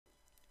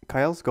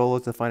Kyle's goal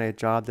is to find a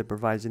job that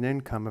provides an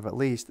income of at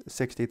least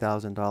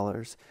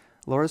 $60,000.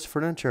 Laura's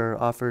Furniture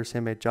offers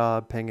him a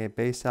job paying a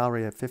base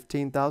salary of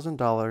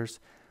 $15,000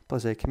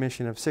 plus a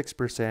commission of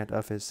 6%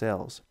 of his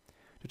sales.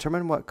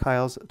 Determine what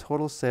Kyle's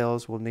total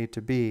sales will need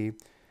to be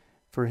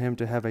for him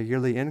to have a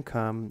yearly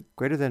income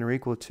greater than or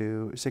equal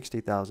to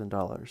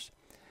 $60,000.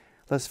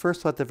 Let's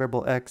first let the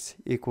variable x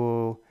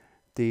equal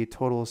the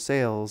total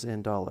sales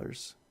in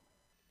dollars.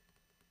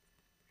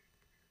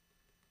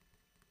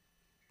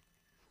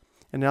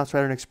 And now let's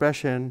write an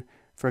expression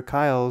for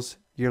Kyle's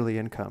yearly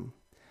income.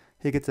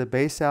 He gets a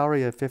base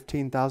salary of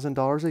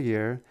 $15,000 a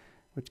year,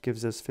 which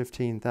gives us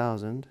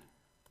 $15,000.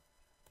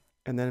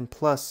 And then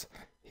plus,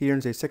 he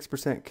earns a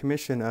 6%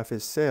 commission of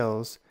his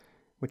sales,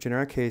 which in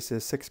our case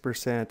is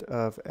 6%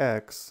 of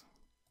x.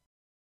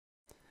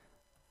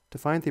 To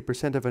find the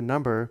percent of a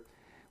number,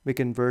 we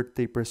convert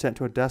the percent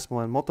to a decimal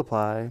and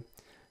multiply.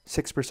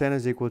 6%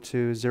 is equal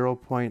to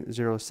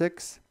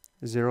 0.06.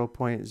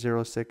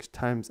 0.06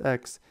 times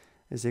x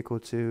is equal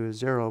to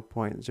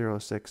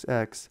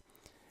 0.06x.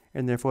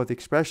 And therefore the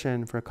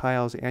expression for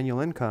Kyle's annual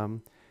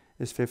income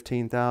is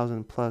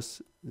 $15,000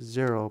 plus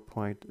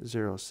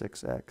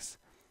 0.06x.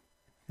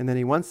 And then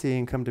he wants the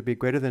income to be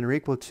greater than or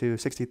equal to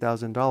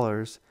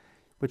 $60,000,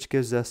 which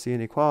gives us the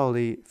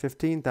inequality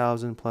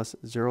 $15,000 plus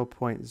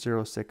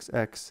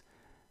 0.06x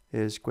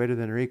is greater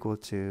than or equal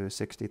to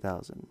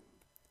 $60,000.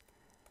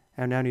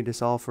 I now need to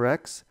solve for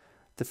x.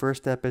 The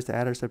first step is to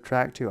add or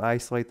subtract to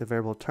isolate the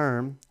variable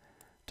term.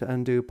 To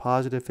undo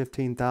positive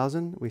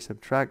 15,000, we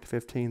subtract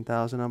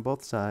 15,000 on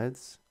both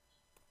sides.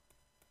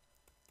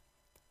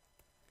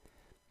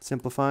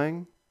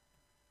 Simplifying,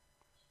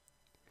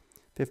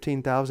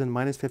 15,000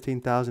 minus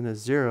 15,000 is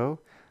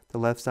 0. The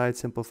left side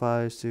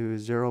simplifies to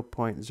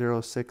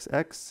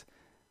 0.06x,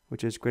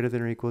 which is greater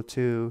than or equal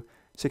to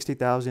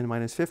 60,000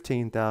 minus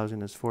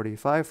 15,000 is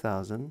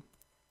 45,000.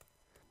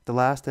 The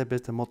last step is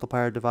to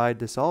multiply or divide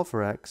to solve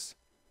for x.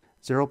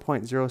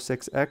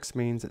 0.06x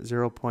means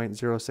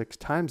 0.06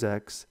 times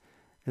x,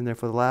 and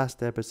therefore the last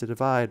step is to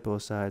divide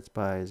both sides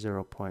by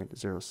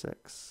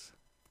 0.06.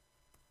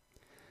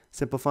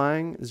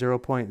 Simplifying,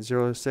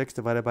 0.06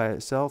 divided by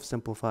itself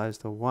simplifies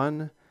to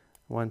 1.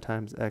 1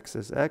 times x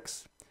is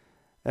x.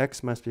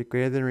 X must be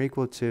greater than or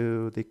equal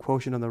to the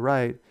quotient on the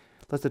right.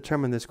 Let's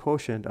determine this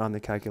quotient on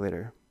the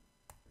calculator.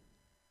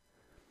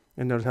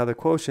 And notice how the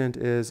quotient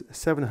is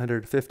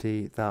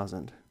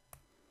 750,000.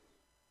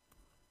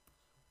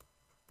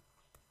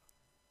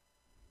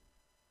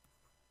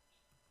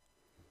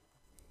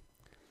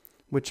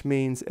 Which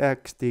means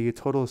x, the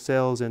total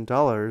sales in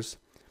dollars,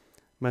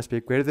 must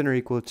be greater than or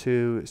equal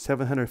to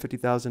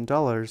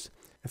 $750,000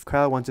 if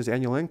Kyle wants his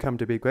annual income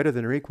to be greater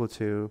than or equal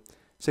to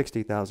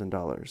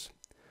 $60,000.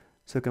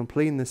 So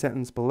completing the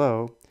sentence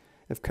below,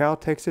 if Kyle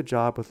takes a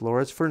job with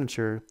Laura's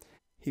Furniture,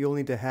 he will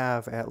need to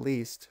have at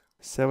least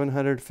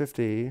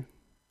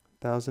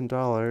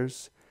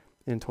 $750,000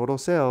 in total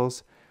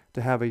sales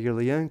to have a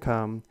yearly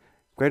income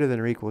greater than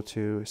or equal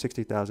to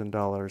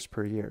 $60,000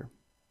 per year.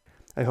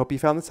 I hope you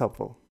found this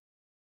helpful.